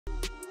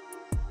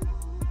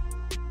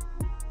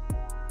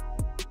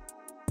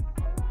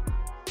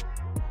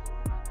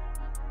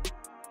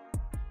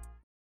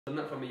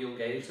done that from a young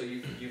age, so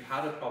you've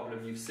had a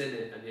problem, you've seen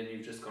it, and then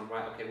you've just gone,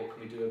 right, okay, what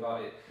can we do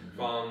about it?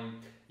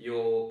 From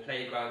your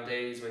playground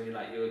days when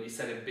you're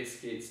selling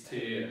biscuits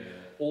to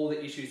all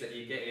the issues that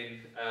you're getting,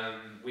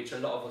 which a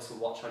lot of us will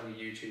watch on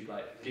your YouTube,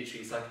 like literally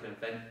it's like an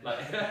event, like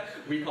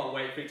we can't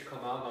wait for it to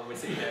come out, and we're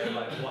sitting there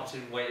like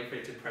watching, waiting for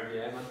it to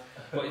premiere, man.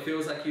 But it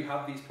feels like you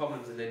have these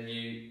problems, and then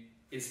you,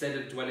 instead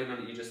of dwelling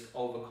on it, you just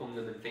overcome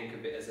them and think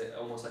of it as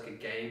almost like a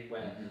game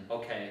where,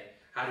 okay,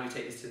 how do we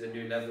take this to the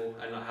new level,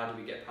 and like, how do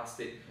we get past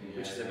it,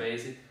 which is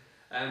amazing.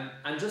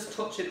 And just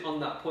touching on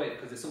that point,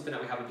 because it's something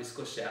that we haven't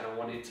discussed yet and I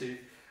wanted to,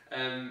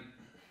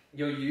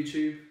 your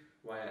YouTube,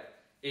 right,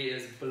 it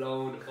has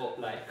blown up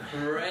like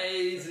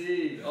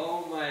crazy.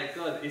 Oh my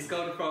god, it's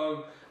gone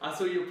from, I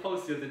saw your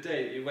post the other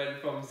day, it went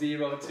from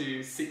 0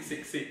 to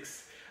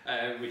 666,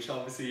 which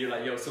obviously you're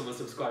like, yo, someone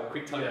subscribe,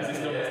 quick time, this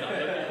number's not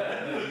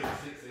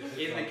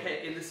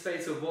in the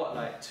space of what,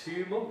 like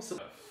 2 months?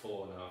 Like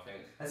 4 now, I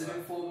think. Has it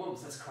been 4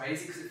 months? That's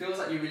crazy, because it feels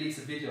like you release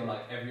a video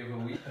like every other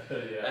week.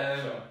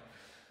 Sure.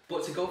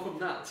 But to go from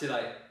that to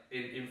like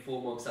in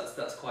 4 months,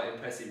 that's quite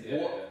impressive.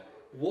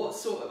 What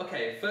sort of,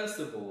 okay, first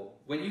of all,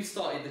 when you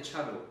started the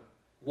channel,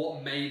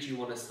 what made you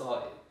want to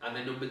start it? And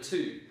then number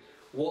 2,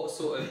 what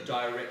sort of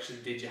direction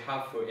did you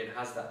have for it, and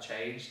has that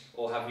changed?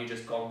 Or have you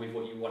just gone with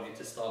what you wanted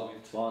to start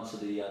with? To answer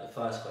the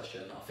first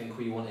question, I think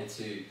we wanted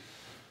to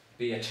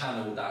be a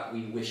channel that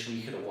we wish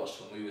we could have watched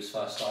when we was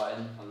first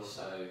starting.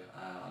 So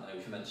I know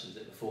we've mentioned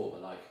it before,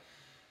 but like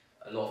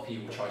a lot of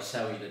people try to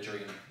sell you the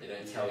dream, they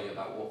don't tell you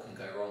about what can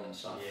go wrong and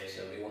stuff.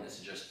 So we wanted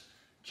to just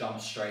jump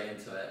straight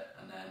into it,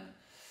 and then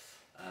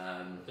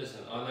listen,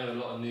 I know a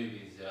lot of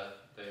newbies,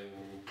 they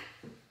will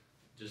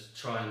just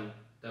try and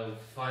they'll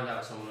find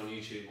out someone on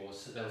YouTube, or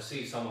they'll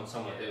see someone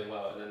somewhere doing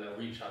well, and then they'll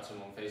reach out to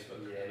them on Facebook.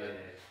 And then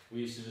we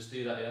used to just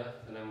do that,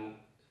 and then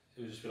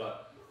it would just be like,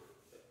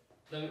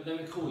 let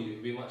me call you,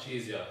 it'd be much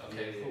easier.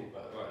 Okay, cool,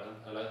 right then,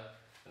 hello.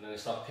 And then they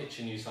start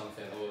pitching you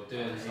something or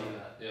doing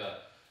something.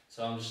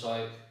 So I'm just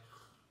like,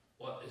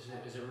 what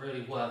is it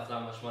really worth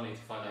that much money to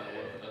find out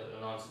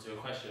an answer to a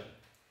question?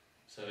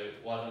 So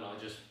why don't I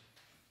just...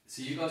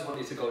 So you guys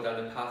wanted to go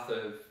down the path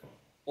of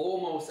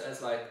almost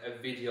as like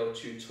a video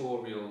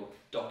tutorial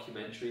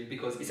documentary,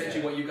 because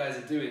essentially what you guys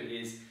are doing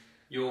is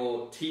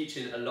you're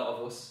teaching a lot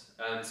of us.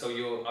 So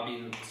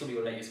some of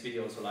your latest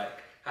videos were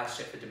like how to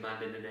check for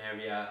demand in an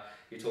area.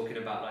 You're talking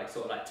about like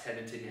sort of like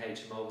tenanting your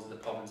HMOs and the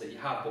problems that you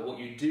have. But what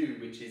you do,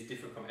 which is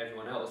different from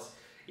everyone else,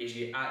 is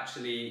you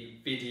actually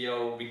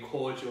video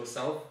record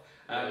yourself.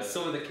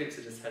 Some of the clips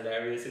are just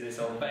hilarious in its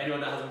own, but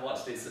anyone that hasn't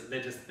watched this,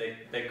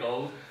 they're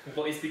gold.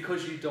 But it's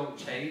because you don't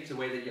change the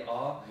way that you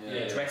are.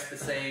 You dress the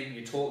same,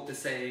 you talk the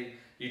same,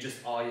 you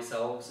just are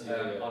yourselves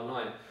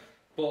online.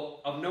 But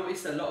I've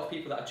noticed a lot of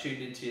people that are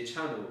tuned into your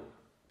channel,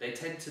 they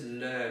tend to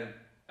learn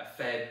a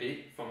fair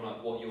bit from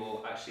like what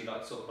you're actually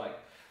like, sort of like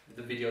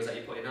the videos that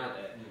you're putting out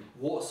there.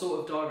 What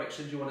sort of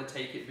direction do you want to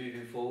take it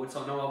moving forward?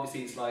 So I know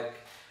obviously it's like,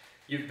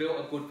 you've built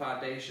a good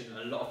foundation,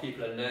 a lot of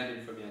people are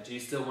learning from you. Do you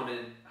still want to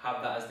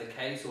have that as the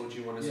case, or do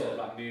you want to sort of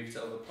like move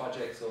to other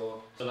projects?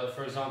 Or so like,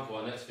 for example,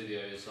 our next video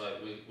is like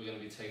we're going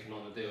to be taking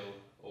on a deal,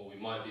 or we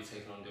might be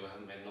taking on a deal, we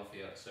haven't made an offer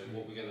yet. So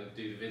what we're going to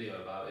do the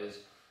video about is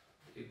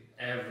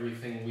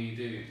everything we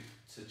do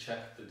to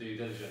check the due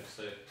diligence.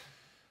 So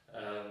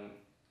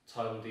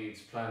title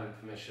deeds, planning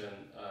permission,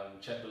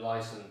 check the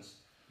license,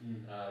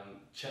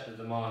 check the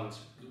demands,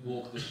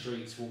 walk the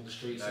streets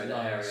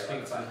alone,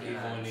 speak to the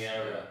people in the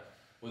area.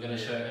 We're going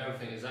to show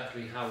everything,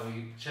 exactly how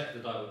we check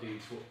the title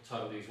deeds,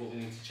 what we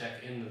need to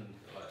check in them,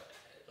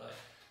 like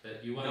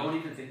that you won't. No one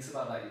even thinks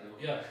about that,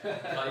 you know.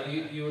 Yeah,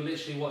 like you will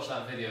literally watch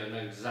that video and know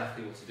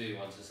exactly what to do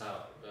once it's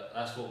out. But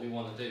that's what we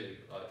want to do.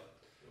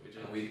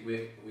 Like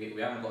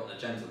we haven't got an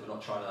agenda. We're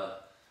not trying to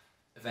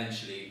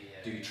eventually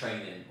do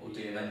training or do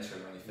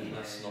mentoring or anything.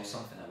 That's not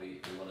something that we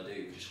want to do.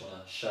 We just want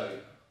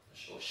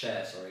to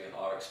share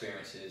our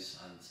experiences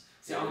and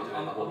see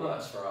what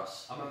works for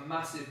us. I'm a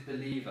massive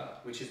believer,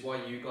 which is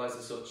why you guys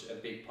are such a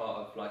big part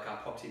of like our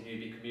property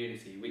newbie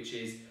community, which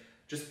is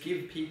just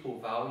give people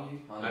value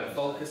and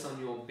focus on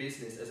your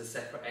business as a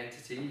separate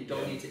entity. You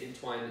don't need to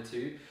entwine the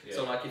two.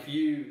 So like if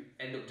you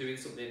end up doing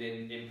something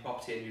in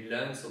property and you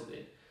learn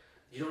something,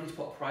 you don't need to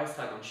put a price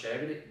tag on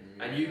sharing it.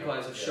 And you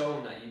guys have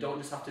shown that you don't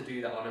just have to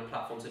do that on a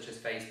platform such as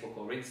Facebook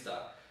or Insta.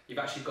 You've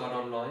actually gone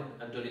online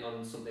and done it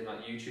on something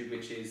like YouTube,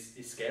 which is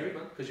scary,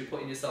 man, because you're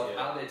putting yourself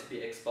out there to be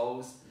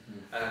exposed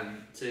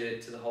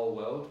to the whole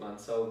world, man.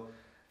 So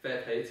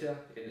fair play to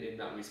you in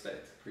that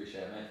respect.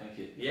 Appreciate it, mate. Thank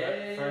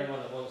you. For anyone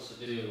that wants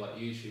to do like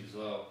YouTube as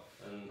well,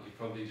 and you're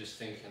probably just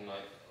thinking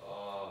like,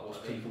 oh,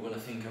 what's people going to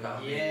think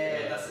about me?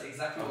 Yeah, that's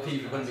exactly what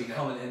people going to be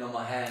commenting on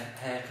my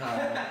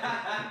haircut.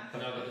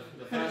 No, but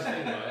the first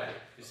thing, right?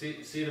 You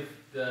see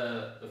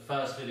the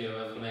first video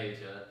I ever made.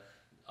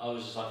 I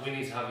was just like, we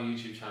need to have a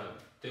YouTube channel.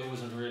 Dill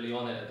wasn't really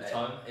on it at the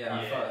time.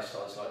 At first I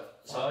was like...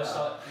 So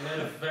I made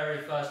a very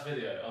first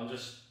video, I'm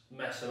just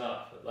messing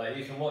up. Like,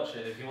 you can watch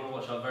it, if you want to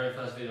watch our very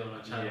first video on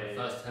our channel,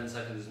 the first 10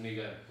 seconds is me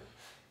going,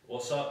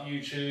 what's up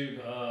YouTube,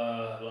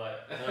 like,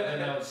 I don't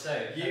know what to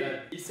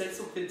say. You said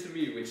something to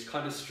me which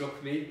kind of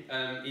struck me,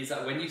 is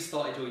that when you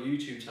started your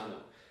YouTube channel,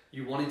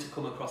 you wanted to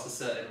come across a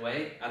certain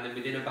way, and then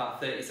within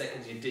about 30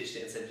 seconds you ditched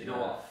it and said, you know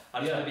what,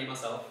 I just want to be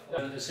myself.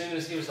 And as soon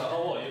as he was like,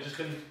 oh what, you're just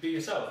going to be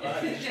yourself?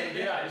 Like, you're just going to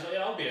do that? He's like,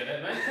 yeah, I'll be in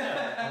it, mate.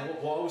 Yeah.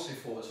 And what I also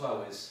thought as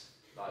well is,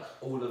 like,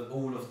 all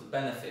of the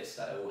benefits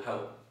that it will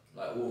help,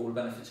 like all the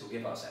benefits it will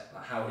give us,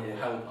 like how it will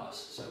help us.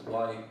 So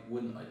why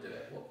wouldn't I do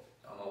it?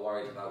 Am I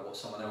worried about what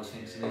someone else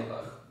thinks of me?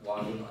 Like,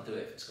 why wouldn't I do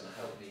it if it's going to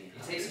help me?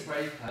 It takes a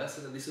brave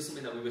person, and this is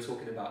something that we were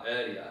talking about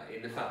earlier,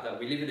 in the fact that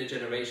we live in a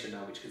generation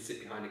now which can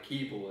sit behind a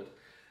keyboard,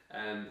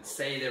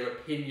 say their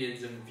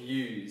opinions and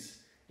views,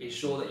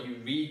 ensure that you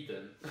read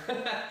them.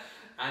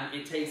 And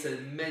it takes a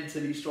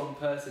mentally strong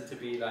person to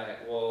be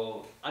like,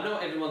 well, I know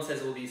everyone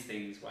says all these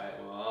things, right?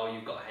 Well, oh,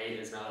 you've got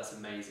haters now, that's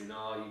amazing.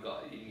 Oh, you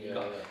got.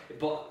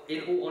 But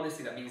in all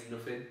honesty, that means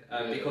nothing,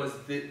 because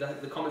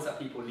the comments that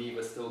people leave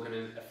are still going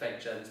to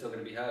affect you and still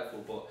going to be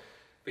hurtful. But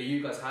for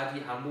you guys, how do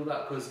you handle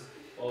that? Because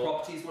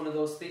property is one of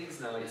those things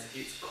now.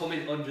 It's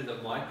coming under the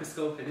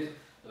microscope, isn't it?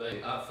 I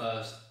think at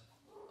first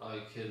I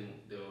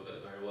couldn't deal with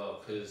it very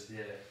well because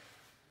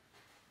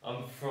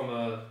I'm from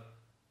a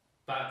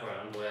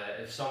background where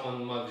if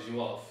someone mugs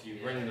you off, you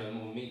ring them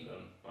or meet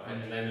them, right,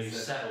 and then you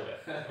settle it,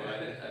 right,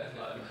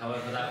 like,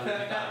 however that will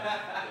be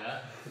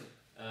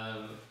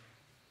done,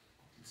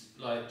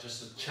 like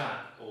just a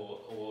chat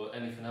or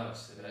anything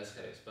else in this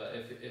case. But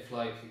if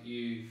like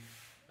you,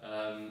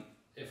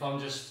 if I'm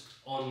just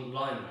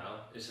online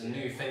now, it's a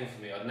new thing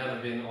for me. I'd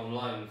never been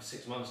online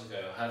 6 months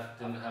ago.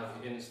 Didn't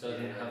have Insta,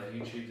 didn't have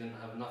YouTube, didn't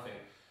have nothing.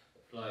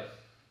 Like.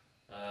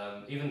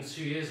 Even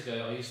 2 years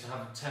ago, I used to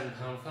have a £10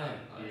 phone.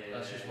 Like,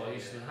 that's just what I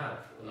used to have.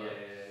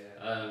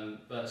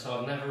 Like, but so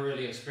I've never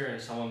really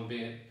experienced someone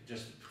being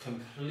just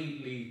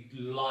completely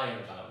lying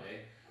about me,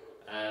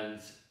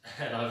 and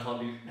I can't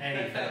do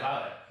anything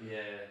about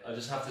it. I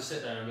just have to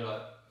sit there and be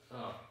like,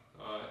 oh,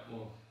 alright,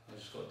 well, I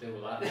just got to deal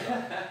with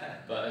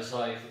that. But it's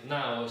like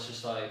now it's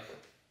just like,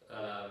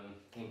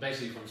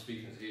 basically from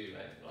speaking to you,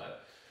 mate, like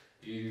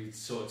you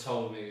sort of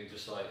told me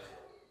just like,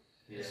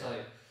 it's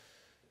like.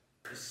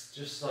 It's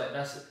just like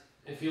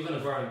if you're going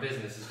to grow in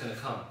business, it's going to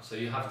come. So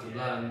you have to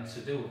learn to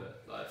deal with it.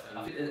 Like,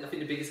 I think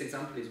the biggest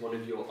example is one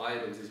of your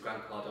idols is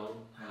Grant Cardone.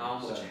 How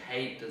much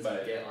hate does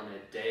he get on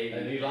a daily?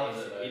 And he loves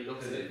it. He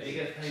looks at it. He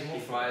gets paid more.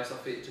 He thrives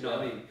off it. Do you know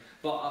what I mean?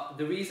 But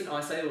the reason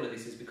I say all of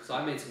this is because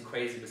I made some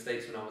crazy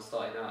mistakes when I was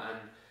starting out. And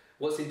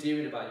what's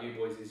endearing about you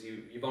boys is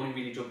you've only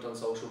really jumped on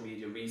social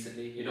media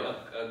recently. You're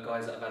not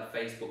guys that have had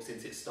Facebook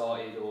since it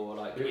started, or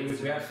like we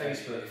had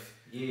Facebook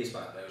years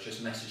back. There was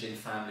just messaging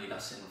family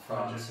that's in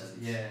France, and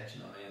do you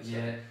know what I mean?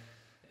 So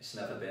it's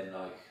never been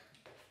like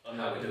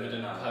how we're doing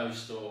it now.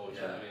 Post or do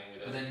you know what I mean?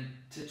 But then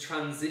to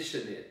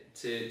transition it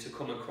to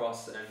come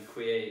across and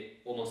create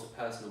almost a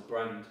personal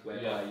brand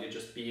whereby you're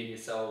just being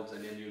yourselves,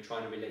 and then you're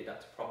trying to relate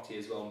that to property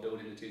as well and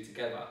building the two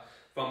together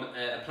from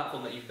a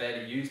platform that you've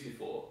barely used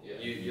before.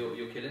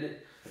 You're killing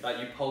it. Like,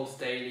 you post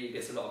daily, it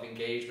gets a lot of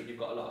engagement, you've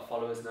got a lot of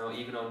followers now,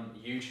 even on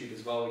YouTube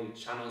as well. Your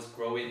channel's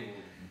growing,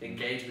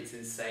 engagement's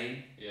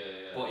insane.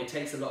 But it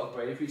takes a lot of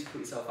bravery to put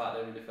yourself out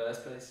there in the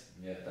first place.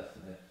 Yeah,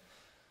 definitely.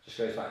 Just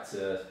goes back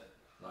to,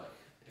 like,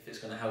 if it's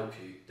going to help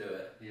you, do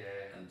it.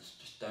 And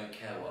just don't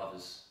care what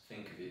others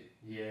think of you.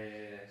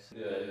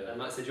 And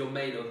like I said, your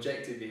main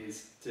objective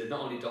is to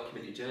not only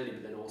document your journey,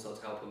 but then also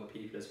to help other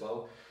people as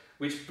well.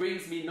 Which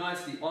brings me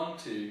nicely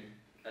onto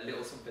a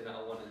little something that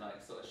I want to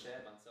like sort of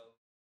share, man. So